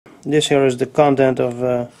this here is the content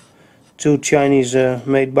of two Chinese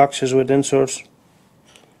made boxes with inserts.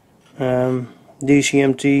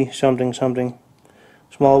 DCMT something something,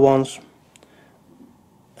 small ones.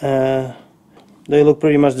 They look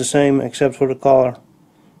pretty much the same except for the color.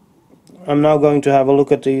 I'm now going to have a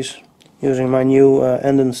look at these using my new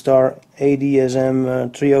Andonstar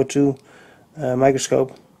ADSM 302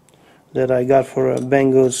 microscope that I got for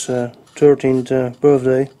Banggood's 13th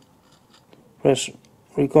birthday. Press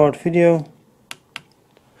record video,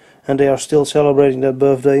 and they are still celebrating that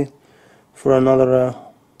birthday for another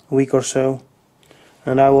week or so,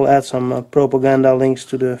 and I will add some propaganda links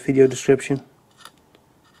to the video description.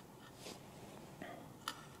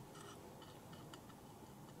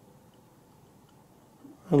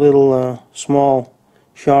 A little small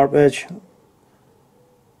sharp edge,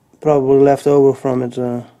 probably left over from it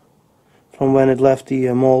from when it left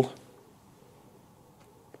the mold.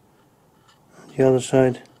 The other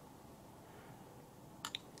side,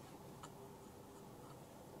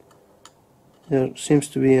 there seems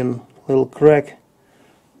to be a little crack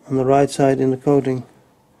on the right side in the coating,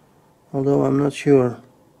 although I'm not sure.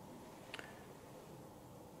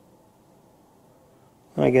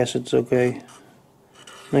 I guess it's okay.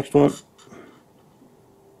 Next one.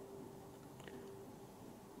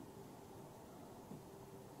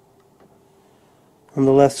 On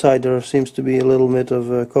the left side there seems to be a little bit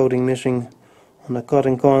of coating missing on the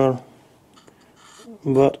cutting corner,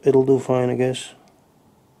 but it'll do fine, I guess.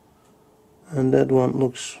 And that one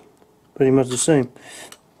looks pretty much the same.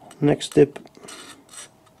 Next tip.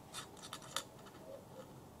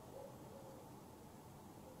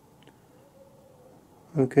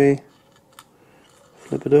 Okay.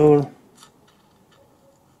 Flip it over.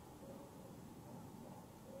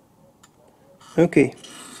 Okay,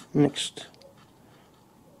 next.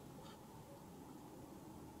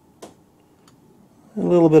 A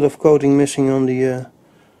little bit of coating missing on the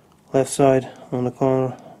left side, on the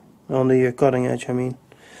corner, on the cutting edge I mean.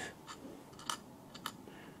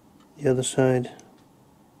 The other side,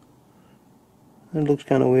 it looks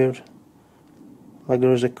kind of weird, like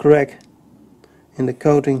there is a crack in the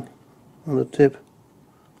coating on the tip.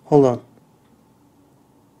 Hold on.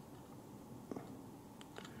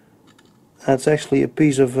 That's actually a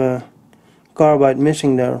piece of carbide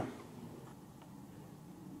missing there.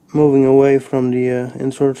 Moving away from the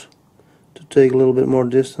insert to take a little bit more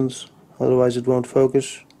distance, otherwise it won't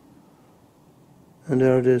focus. And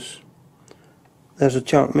there it is. There's a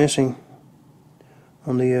chunk missing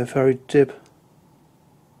on the very tip.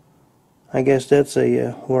 I guess that's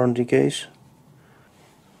a warranty case.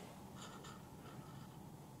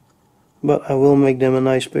 But I will make them a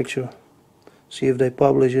nice picture. See if they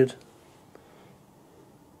publish it.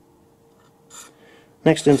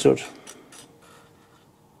 Next insert.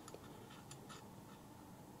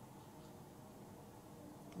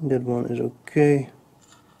 That one is okay.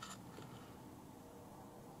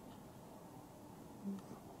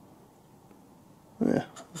 Yeah,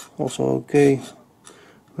 also okay.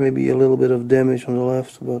 Maybe a little bit of damage on the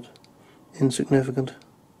left, but insignificant.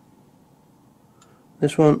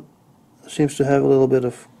 This one seems to have a little bit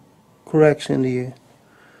of cracks in the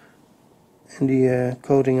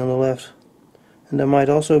coating on the left, and there might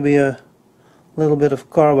also be a little bit of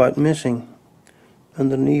carbide missing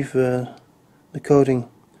underneath the coating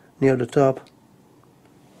near the top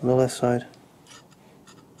on the left side.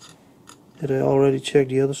 Did I already check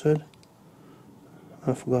the other side?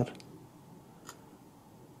 I forgot.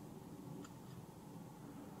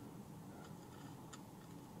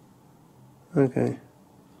 Okay.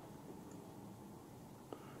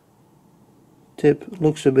 Tip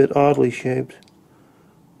looks a bit oddly shaped.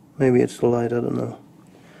 Maybe it's the light, I don't know.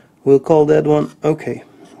 We'll call that one okay.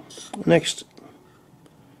 Next.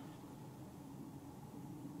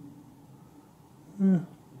 A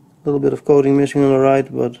little bit of coating missing on the right,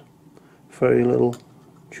 but very little.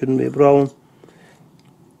 Shouldn't be a problem.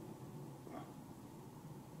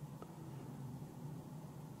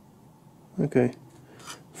 Okay.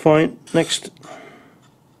 Fine. Next.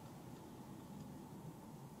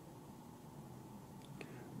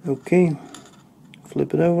 Okay,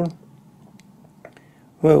 flip it over.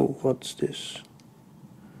 Whoa, what's this?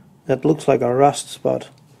 That looks like a rust spot.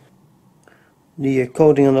 The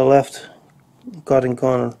coating on the left cutting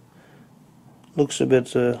corner looks a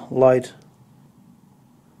bit light,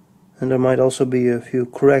 and there might also be a few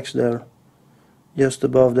cracks there just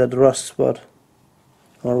above that rust spot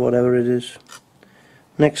or whatever it is.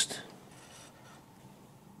 Next.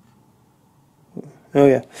 Oh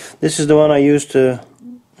yeah, this is the one I used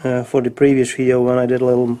for the previous video when I did a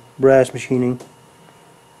little brass machining,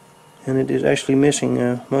 and it is actually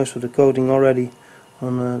missing most of the coating already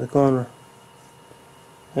on the corner.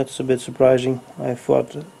 That's a bit surprising.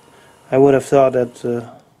 I would have thought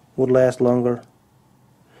that would last longer,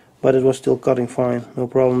 but it was still cutting fine, no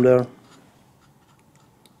problem there.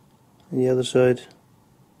 The other side,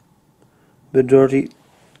 a bit dirty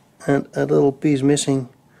and a little piece missing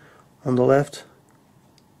on the left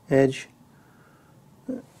edge,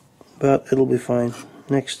 but it'll be fine.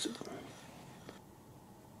 Next,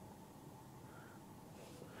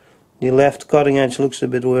 the left cutting edge looks a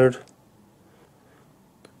bit weird,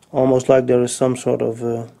 almost like there is some sort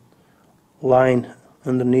of line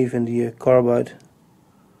underneath in the carbide.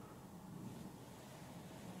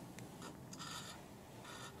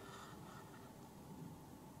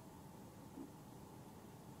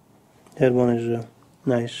 That one is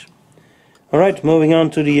nice. Alright, moving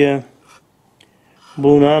on to the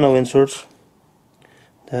blue nano inserts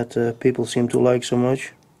that people seem to like so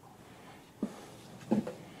much.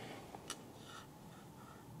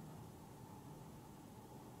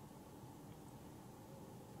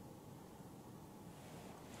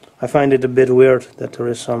 I find it a bit weird that there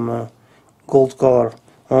is some gold color,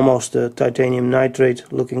 almost titanium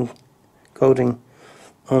nitrate looking coating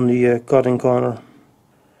on the cutting corner.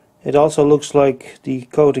 It also looks like the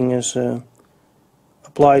coating is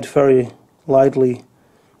applied very lightly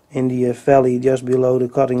in the valley just below the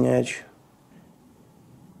cutting edge.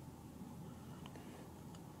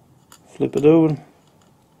 Flip it over.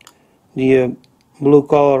 The blue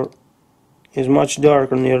color is much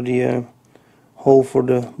darker near the hole for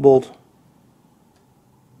the bolt,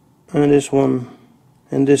 and this one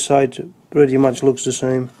and this side pretty much looks the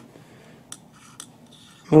same.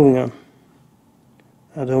 Moving on.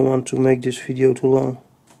 I don't want to make this video too long.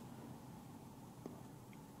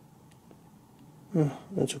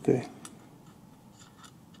 That's okay.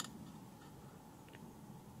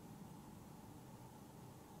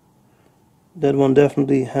 That one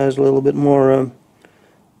definitely has a little bit more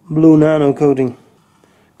blue nano coating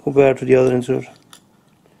compared to the other insert.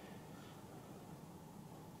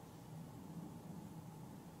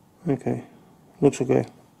 Okay, looks okay.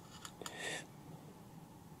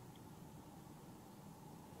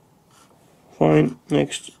 Fine,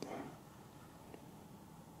 next.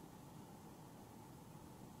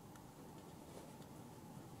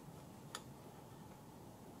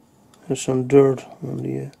 There's some dirt on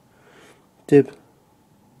the tip.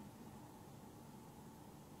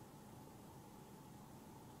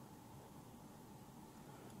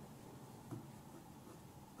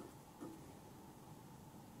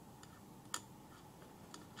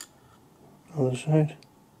 Other side.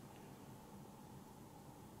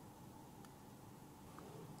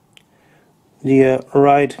 The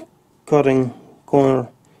right cutting corner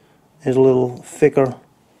is a little thicker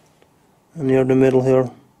near the middle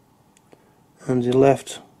here, and the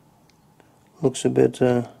left looks a bit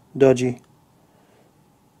dodgy,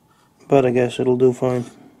 but I guess it'll do fine.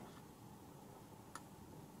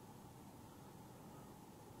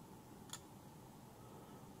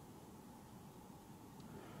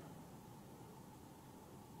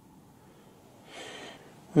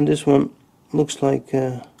 And this one looks like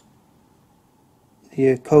the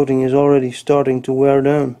coating is already starting to wear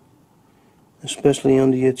down, especially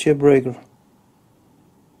on the chip breaker.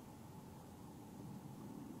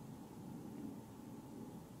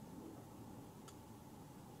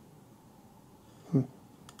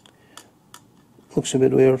 Looks a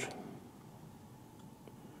bit weird.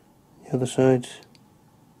 The other side.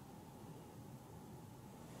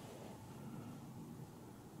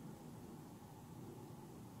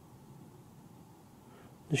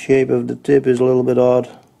 The shape of the tip is a little bit odd,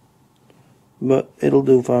 but it'll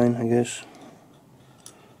do fine, I guess.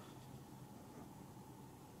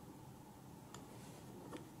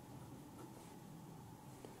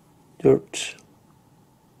 Dirt.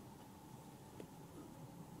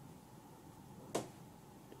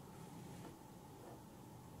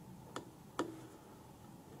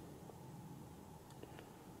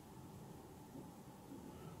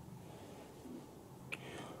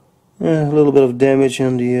 A little bit of damage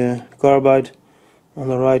on the carbide on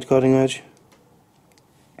the right cutting edge,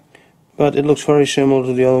 but it looks very similar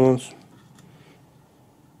to the other ones.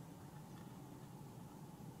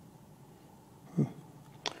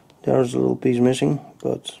 There's a little piece missing,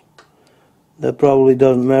 but that probably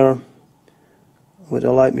doesn't matter. With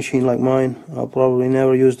a light machine like mine, I'll probably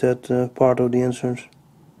never use that part of the insert.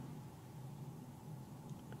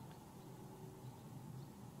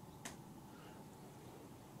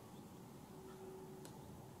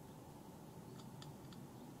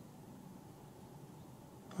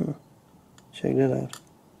 Check that out.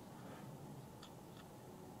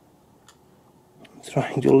 I'm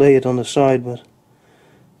trying to lay it on the side, but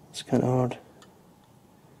It's kind of hard.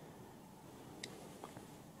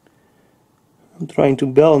 I'm trying to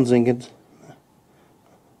balancing it.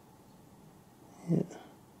 Yeah.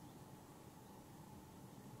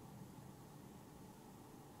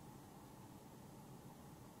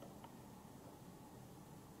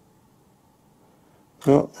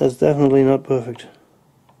 No, that's definitely not perfect.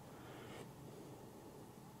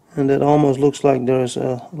 And it almost looks like there's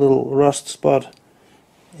a little rust spot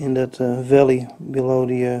in that valley below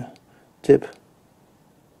the tip.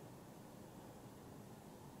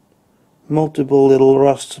 Multiple little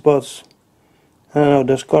rust spots. I don't know,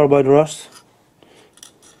 there's carbide rust.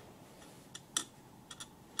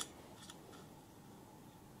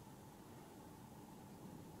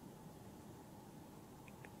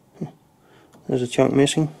 There's a chunk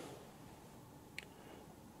missing.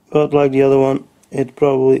 But like the other one, it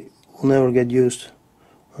probably will never get used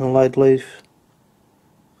on a light lathe.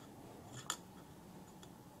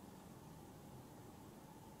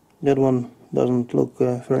 That one doesn't look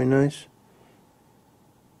very nice.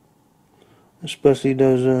 Especially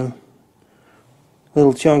those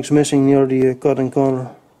little chunks missing near the cutting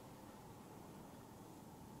corner.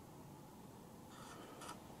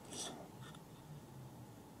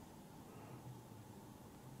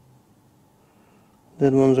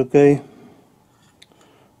 That one's okay,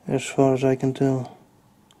 as far as I can tell.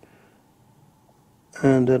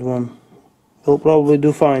 And that one will probably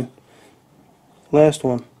do fine. Last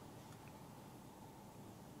one.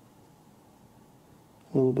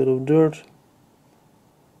 A little bit of dirt.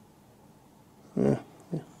 Yeah.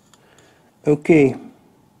 Okay.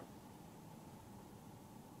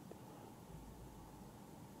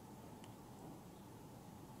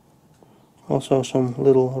 Also some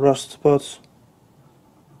little rust spots.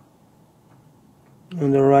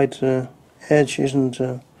 And the right edge isn't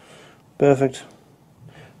perfect,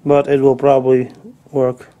 but it will probably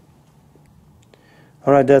work.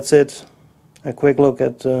 Alright, that's it. A quick look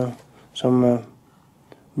at some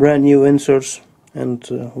brand new inserts and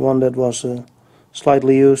one that was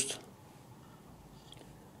slightly used.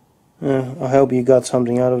 I hope you got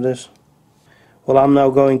something out of this. Well, I'm now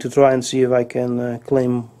going to try and see if I can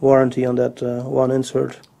claim warranty on that one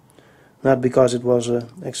insert. Not because it was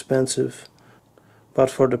expensive, but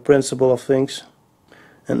for the principle of things,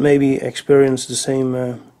 and maybe experience the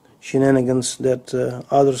same shenanigans that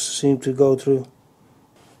others seem to go through.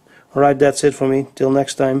 Alright, that's it for me. Till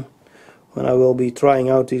next time, when I will be trying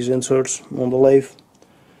out these inserts on the lathe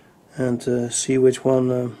and see which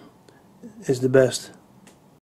one is the best.